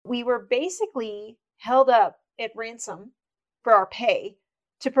we were basically held up at ransom for our pay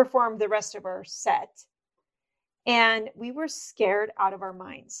to perform the rest of our set. And we were scared out of our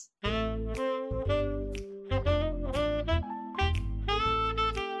minds.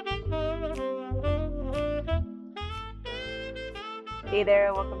 Hey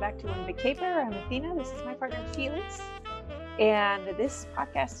there, welcome back to One Big Caper. I'm Athena, this is my partner Felix. And this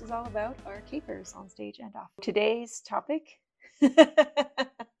podcast is all about our capers on stage and off. Today's topic,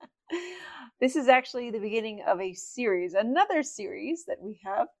 this is actually the beginning of a series, another series that we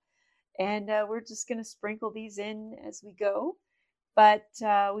have. And we're just going to sprinkle these in as we go. But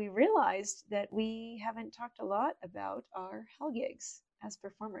we realized that we haven't talked a lot about our hell gigs as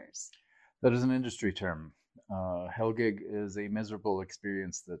performers. That is an industry term. Hell gig is a miserable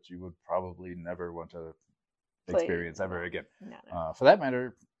experience that you would probably never want to experience ever again. No. For that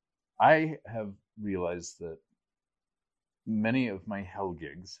matter, I have realized that many of my hell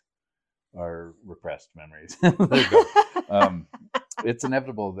gigs are repressed memories. There you go. It's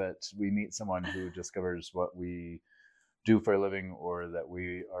inevitable that we meet someone who discovers what we do for a living, or that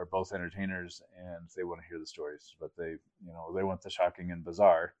we are both entertainers and they want to hear the stories, but they want the shocking and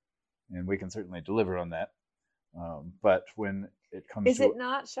bizarre, and we can certainly deliver on that. But when it comes Is it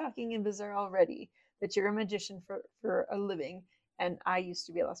not shocking and bizarre already that you're a magician for a living and I used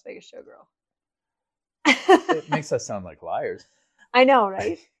to be a Las Vegas showgirl? It makes us sound like liars. I know,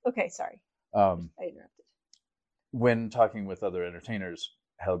 right? Okay, sorry. I interrupted. When talking with other entertainers,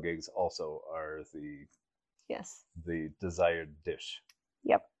 hell gigs also are the desired dish.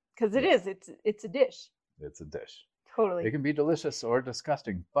 Yep, because it is. It's a dish. It's a dish. Totally. It can be delicious or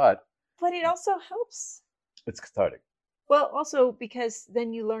disgusting, but it also helps. It's cathartic. Well, also because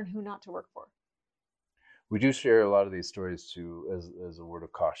then you learn who not to work for. We do share a lot of these stories too as a word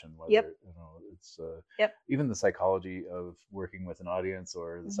of caution. Whether it's even the psychology of working with an audience,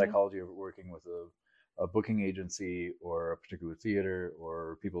 or the psychology of working with a booking agency or a particular theater,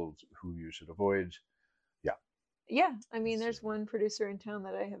 or people who you should avoid. Yeah. I mean, there's one producer in town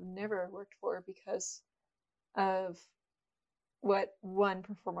that I have never worked for because of what one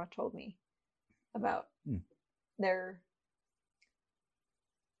performer told me about their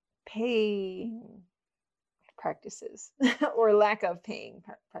paying practices or lack of paying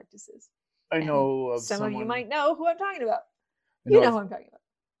practices. I know of some someone, of you might know who I'm talking about. You know who I'm talking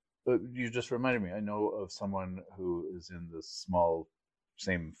about. You just reminded me. I know of someone who is in this small,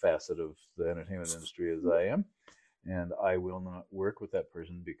 same facet of the entertainment industry as I am, and I will not work with that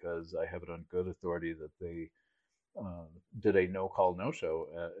person because I have it on good authority that they did a no-call, no-show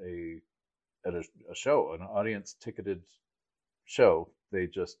at a show, an audience ticketed show. They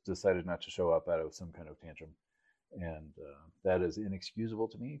just decided not to show up out of some kind of tantrum, and that is inexcusable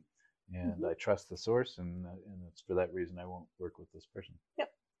to me. And I trust the source, and it's for that reason I won't work with this person.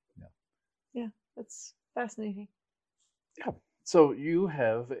 Yep. Yeah, that's fascinating. Yeah. So you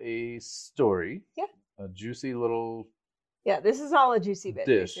have a story. Yeah. A juicy little. Yeah, this is all a juicy bit,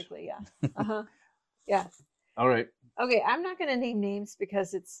 dish. Basically. Yeah. Yeah. All right. Okay, I'm not going to name names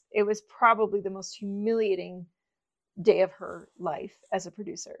because it was probably the most humiliating day of her life as a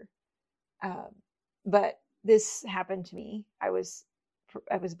producer. But this happened to me. I was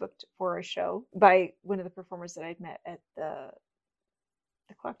booked for a show by one of the performers that I'd met at the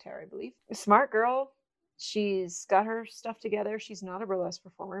Clock Tower, I believe. A smart girl. She's got her stuff together. She's not a burlesque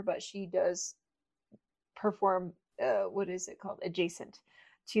performer, but she does perform, what is it called? Adjacent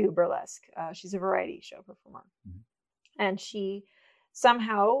to burlesque. She's a variety show performer. And she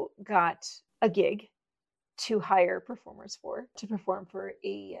somehow got a gig to hire performers to perform for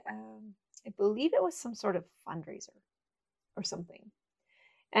I believe it was some sort of fundraiser or something.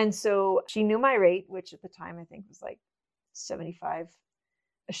 And so she knew my rate, which at the time I think was like $75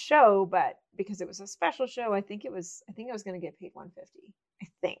 a show, but because it was a special show, I think I was going to get paid $150, I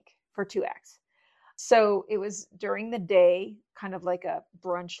think, for 2 acts. So it was during the day, kind of like a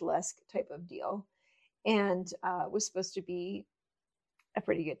brunch-esque type of deal, and was supposed to be a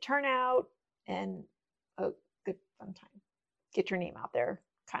pretty good turnout and a good fun time. Get your name out there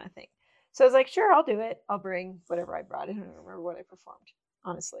kind of thing. So I was like, sure, I'll do it. I'll bring whatever I brought. I don't remember what I performed,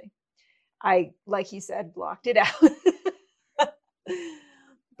 honestly. I, like he said, blocked it out.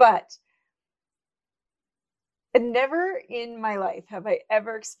 But never in my life have I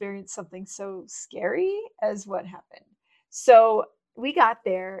ever experienced something so scary as what happened. So we got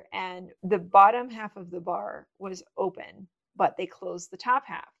there and the bottom half of the bar was open, but they closed the top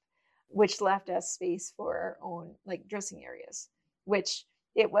half, which left us space for our own like dressing areas, which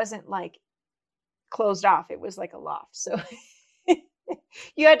it wasn't like closed off. It was like a loft. So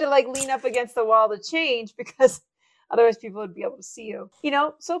you had to like lean up against the wall to change because Otherwise, people would be able to see you.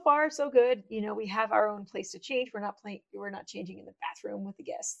 So far, so good. We have our own place to change. We're not changing in the bathroom with the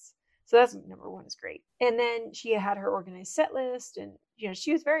guests. So that's number one, is great. And then she had her organized set list, and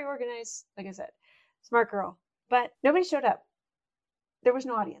she was very organized. Like I said, smart girl. But nobody showed up. There was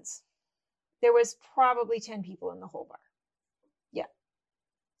no audience. There was probably 10 people in the whole bar. Yeah.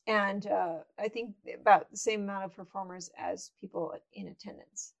 And I think about the same amount of performers as people in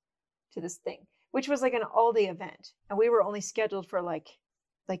attendance to this thing, which was like an all-day event. And we were only scheduled for like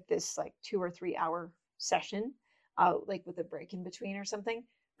this 2 or 3 hour session, like with a break in between or something,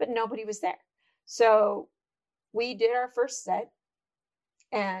 but nobody was there. So we did our first set,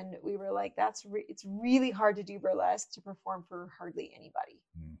 and we were like, it's really hard to do burlesque to perform for hardly anybody.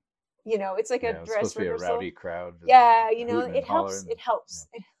 It's like a dress rehearsal. Be a rowdy crowd. Yeah, it helps. It helps.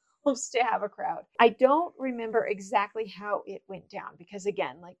 Yeah. It helps to have a crowd. I don't remember exactly how it went down, because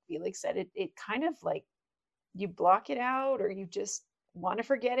again, like Felix said, it kind of like you block it out or you just want to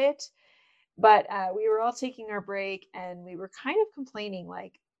forget it. But we were all taking our break, and we were kind of complaining,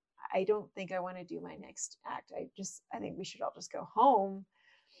 like, I don't think I want to do my next act. I think we should all just go home.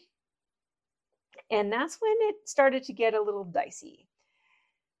 And that's when it started to get a little dicey.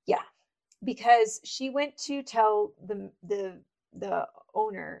 Yeah, because she went to tell the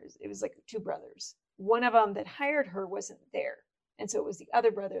owners. It was like 2 brothers. One of them that hired her wasn't there, and so it was the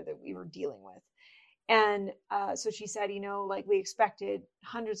other brother that we were dealing with. And so she said, like, we expected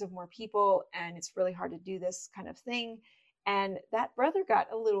hundreds of more people, and it's really hard to do this kind of thing. And that brother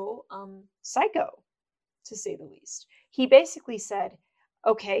got a little psycho, to say the least. He basically said,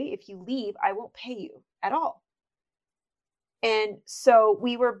 okay, if you leave, I won't pay you at all. And so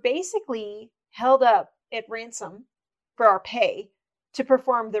we were basically held up at ransom for our pay to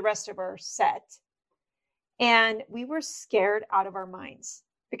perform the rest of our set. And we were scared out of our minds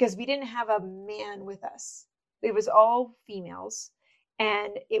because we didn't have a man with us. It was all females,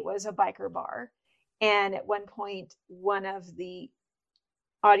 and it was a biker bar. And at one point, one of the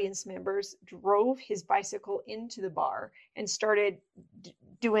audience members drove his bicycle into the bar and started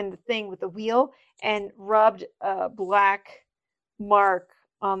doing the thing with the wheel and rubbed a black mark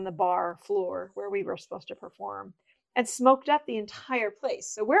on the bar floor where we were supposed to perform and smoked up the entire place.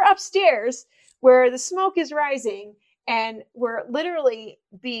 So we're upstairs where the smoke is rising, and we're literally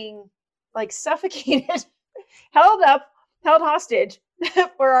being like suffocated, held hostage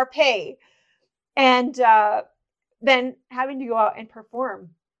for our pay. And then having to go out and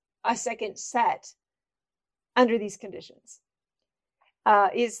perform a second set under these conditions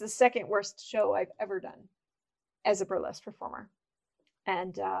is the second worst show I've ever done as a burlesque performer.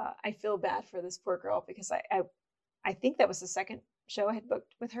 And I feel bad for this poor girl, because I think that was the second show I had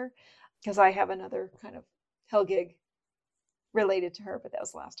booked with her, because I have another kind of hell gig related to her, but that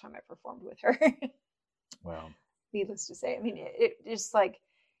was the last time I performed with her. Wow. Needless to say. I mean, it just like,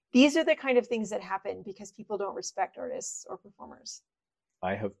 these are the kind of things that happen because people don't respect artists or performers.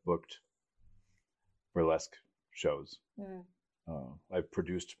 I have booked burlesque shows. I've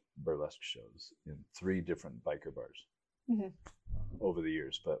produced burlesque shows in 3 different biker bars over the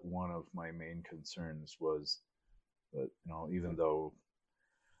years. But one of my main concerns was that, even though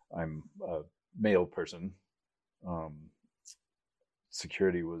I'm a male person,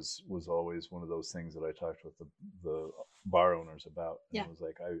 security was always one of those things that I talked with the bar owners about. And yeah. I was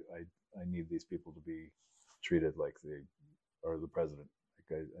like, I need these people to be treated like they are the president.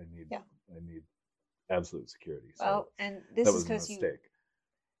 Like I need absolute security. Well, so and this that is because a mistake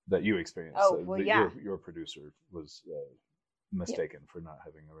that you experienced. Oh, well, yeah. Your producer was mistaken for not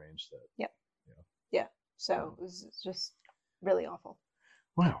having arranged that. Yep. Yeah. So it was just really awful.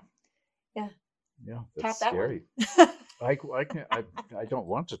 Wow. Yeah. Yeah, that's top scary. That I don't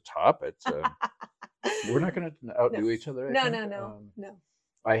want to top it. We're not going to outdo each other. No.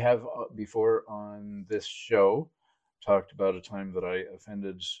 I have before on this show talked about a time that I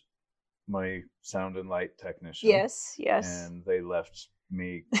offended my sound and light technician. Yes. And they left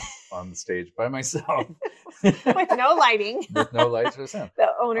me on the stage by myself. With no lighting. With no lights or sound. The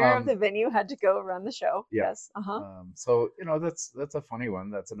owner of the venue had to go run the show. Yeah. Yes. Uh-huh. So, that's a funny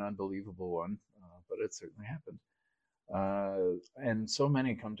one. That's an unbelievable one. But it certainly happened. And so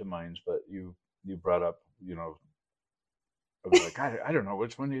many come to mind, but you brought up, I was like, I don't know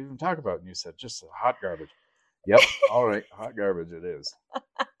which one to even talk about. And you said, just hot garbage. Yep. All right. Hot garbage it is.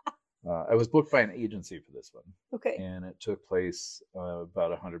 I was booked by an agency for this one. Okay. And it took place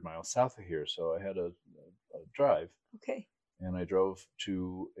about 100 miles south of here. So I had a drive. Okay. And I drove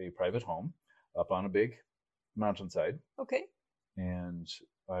to a private home up on a big mountainside. Okay. And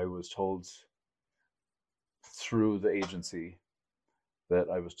I was told through the agency that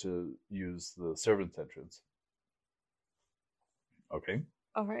I was to use the servants' entrance Okay.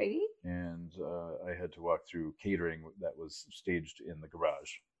 Alrighty. And I had to walk through catering that was staged in the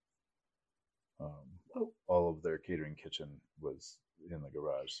garage. All of their catering kitchen was in the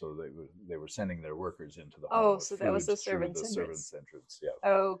garage, so they were sending their workers into the home. Oh, so that was the servants' entrance. Yeah.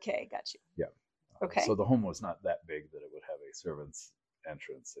 Okay, got you. Yeah. Okay. So the home was not that big that it would have a servants'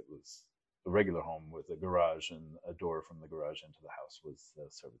 entrance. It was a regular home with a garage, and a door from the garage into the house was the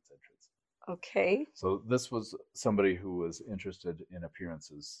servants' entrance. Okay. So this was somebody who was interested in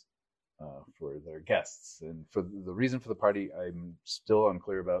appearances for their guests. And for the reason for the party, I'm still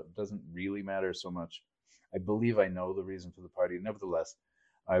unclear about. It doesn't really matter so much. I believe I know the reason for the party. Nevertheless,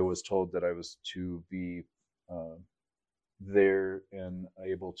 I was told that I was to be there and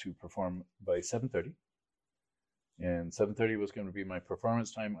able to perform by 7:30. And 7:30 was going to be my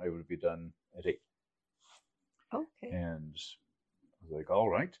performance time. I would be done at 8. Okay. And I was like, all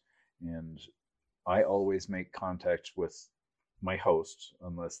right. And I always make contact with my hosts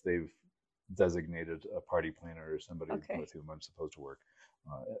unless they've designated a party planner or somebody with whom I'm supposed to work.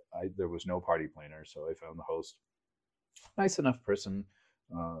 There was no party planner, so I found the host. Nice enough person.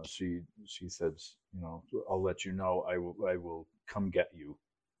 She said, I'll let you know. I will come get you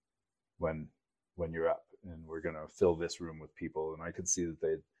when you're up, and we're gonna fill this room with people. And I could see that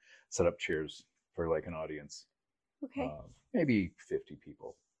they'd set up chairs for like an audience. Okay. Maybe 50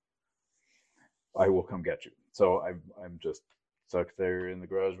 people. I will come get you. So I'm just stuck there in the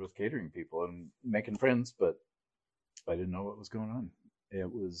garage with catering people and making friends, but I didn't know what was going on. It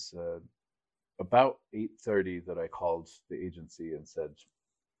was about 8:30 that I called the agency and said,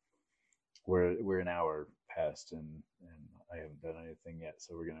 we're an hour past and I haven't done anything yet,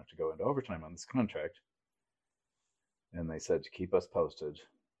 so we're gonna have to go into overtime on this contract. And they said to keep us posted.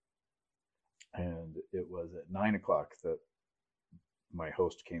 And it was at 9 o'clock that my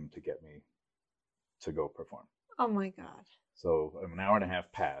host came to get me to go perform. Oh my God. So I'm an hour and a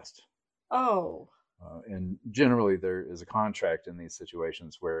half past. Oh. And generally there is a contract in these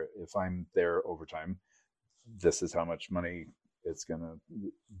situations where if I'm there overtime, this is how much money it's going to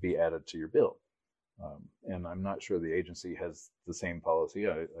be added to your bill. And I'm not sure the agency has the same policy.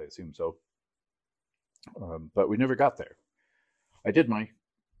 I assume so. But we never got there. I did my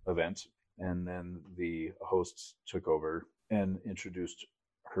event, and then the host took over and introduced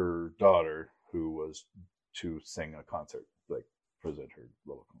her daughter, who was to sing a concert, like present her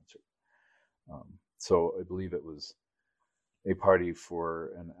little concert. So I believe it was a party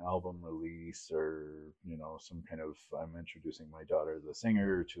for an album release or, some kind of, I'm introducing my daughter, the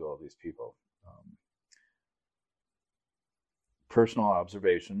singer, to all these people. Personal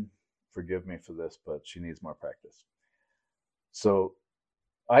observation, forgive me for this, but she needs more practice. So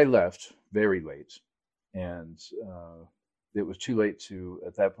I left very late, and it was too late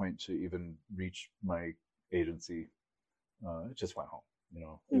at that point to even reach my agency. I just went home.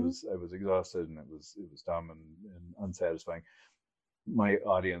 I was exhausted, and it was dumb and unsatisfying. My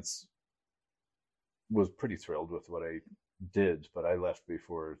audience was pretty thrilled with what I did, but I left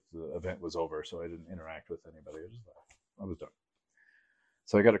before the event was over, so I didn't interact with anybody. I just left. I was done.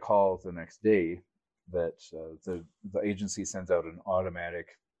 So I got a call the next day that the agency sends out an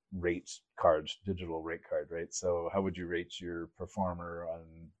automatic rate card, digital rate card, right? So how would you rate your performer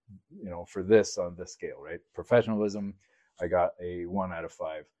on, for this on this scale, right? Professionalism, I got a 1 out of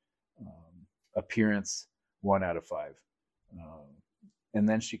 5. Appearance, 1 out of 5. And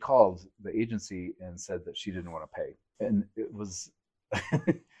then she called the agency and said that she didn't want to pay. And it was,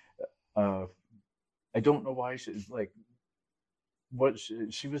 I don't know why she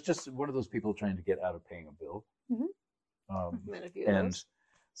was just one of those people trying to get out of paying a bill. Mm-hmm. And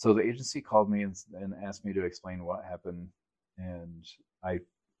so the agency called me and asked me to explain what happened. And I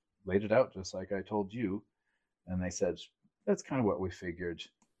laid it out just like I told you. And they said, that's kind of what we figured.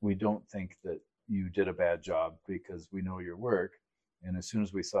 We don't think that you did a bad job because we know your work. And as soon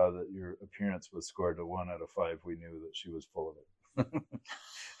as we saw that your appearance was scored a 1 out of 5, we knew that she was full of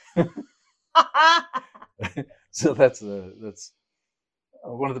it. So that's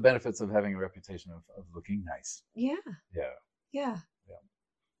one of the benefits of having a reputation of looking nice. Yeah. Yeah. Yeah. Yeah.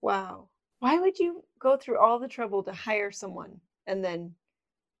 Wow. Why would you go through all the trouble to hire someone and then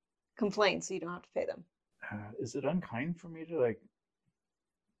complain so you don't have to pay them? Is it unkind for me to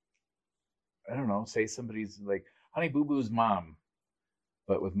I don't know, say somebody's like Honey Boo Boo's mom,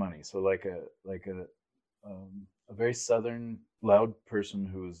 but with money? So like a very Southern, loud person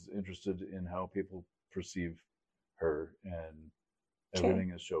who's interested in how people perceive her, and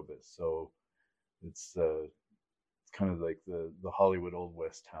everything is showbiz. So it's kind of like the Hollywood Old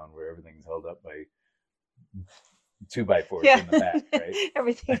West town where everything's held up by 2x4s in the back, right?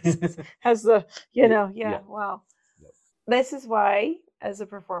 Everything has the, wow. Yep. This is why, as a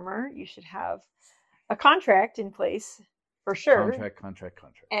performer, you should have a contract in place for sure.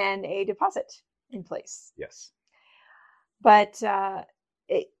 Contract. And a deposit in place. Yes. But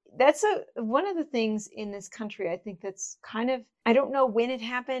that's one of the things in this country, I think that's kind of, I don't know when it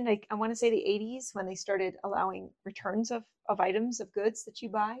happened. I want to say the 80s when they started allowing returns of items, of goods that you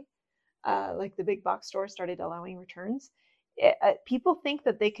buy. Like the big box stores started allowing returns. People think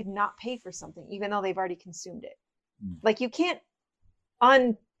that they could not pay for something, even though they've already consumed it. Like you can't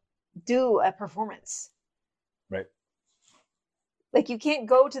undo a performance. Right. Like you can't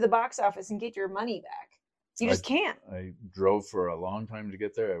go to the box office and get your money back. You just can't. I drove for a long time to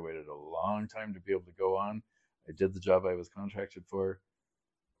get there. I waited a long time to be able to go on. I did the job I was contracted for,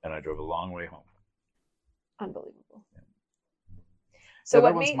 and I drove a long way home. Unbelievable. Yeah. So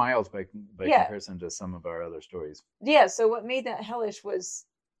that one's mild by yeah. comparison to some of our other stories. Yeah. So what made that hellish was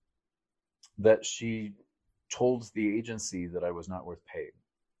that she told the agency that I was not worth paying.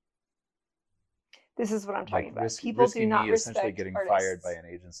 This is what I'm talking about. People do not respect essentially getting artists. Fired by an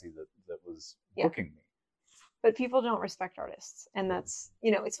agency that was booking me. But people don't respect artists. And that's,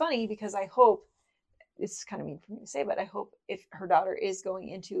 it's funny because I hope, it's kind of mean for me to say, but I hope if her daughter is going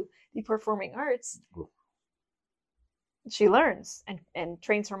into the performing arts, she learns and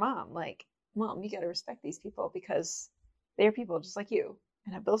trains her mom. Like, Mom, you got to respect these people because they're people just like you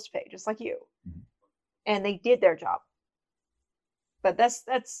and have bills to pay just like you. Mm-hmm. And they did their job. But that's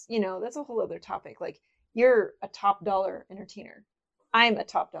a whole other topic. Like, you're a top dollar entertainer. I'm a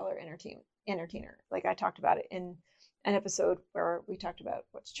top dollar entertainer. Like I talked about it in an episode where we talked about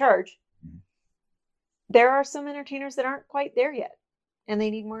what to charge. Mm-hmm. There are some entertainers that aren't quite there yet, and they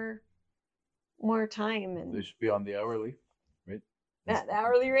need more time. And they should be on the hourly rate. The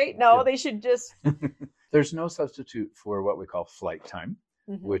hourly rate? No, They should just. There's no substitute for what we call flight time,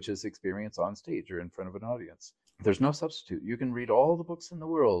 mm-hmm. which is experience on stage or in front of an audience. There's no substitute. You can read all the books in the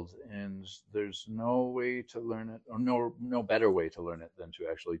world, and there's no way to learn it, or no better way to learn it than to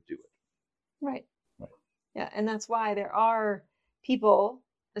actually do it. Right. Yeah, and that's why there are people,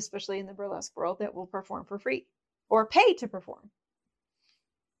 especially in the burlesque world, that will perform for free or pay to perform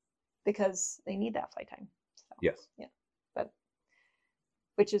because they need that flight time. So, yes. Yeah. But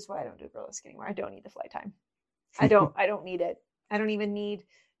which is why I don't do burlesque anymore. I don't need the flight time. I don't need it. I don't even need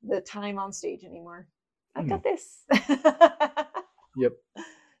the time on stage anymore. I've got this. Yep.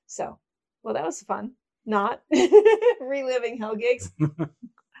 So, well, that was fun. Not reliving hell gigs.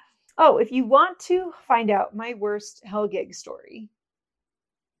 Oh, if you want to find out my worst hell gig story,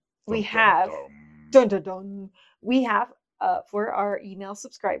 we have for our email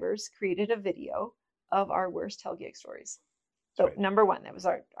subscribers created a video of our worst hell gig stories. So right. Number 1, that was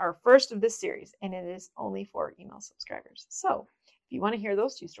our first of this series, and it is only for email subscribers. So if you want to hear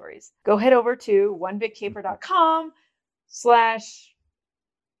those 2 stories, go head over to onebigcaper.com/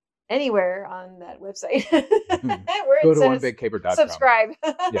 anywhere on that website where go to onebigcaper.com. Subscribe.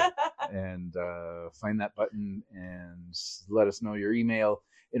 Yeah, and find that button and let us know your email.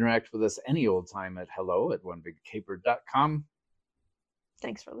 Interact with us any old time at hello@onebigcaper.com.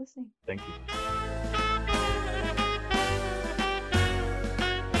 Thanks for listening. Thank you.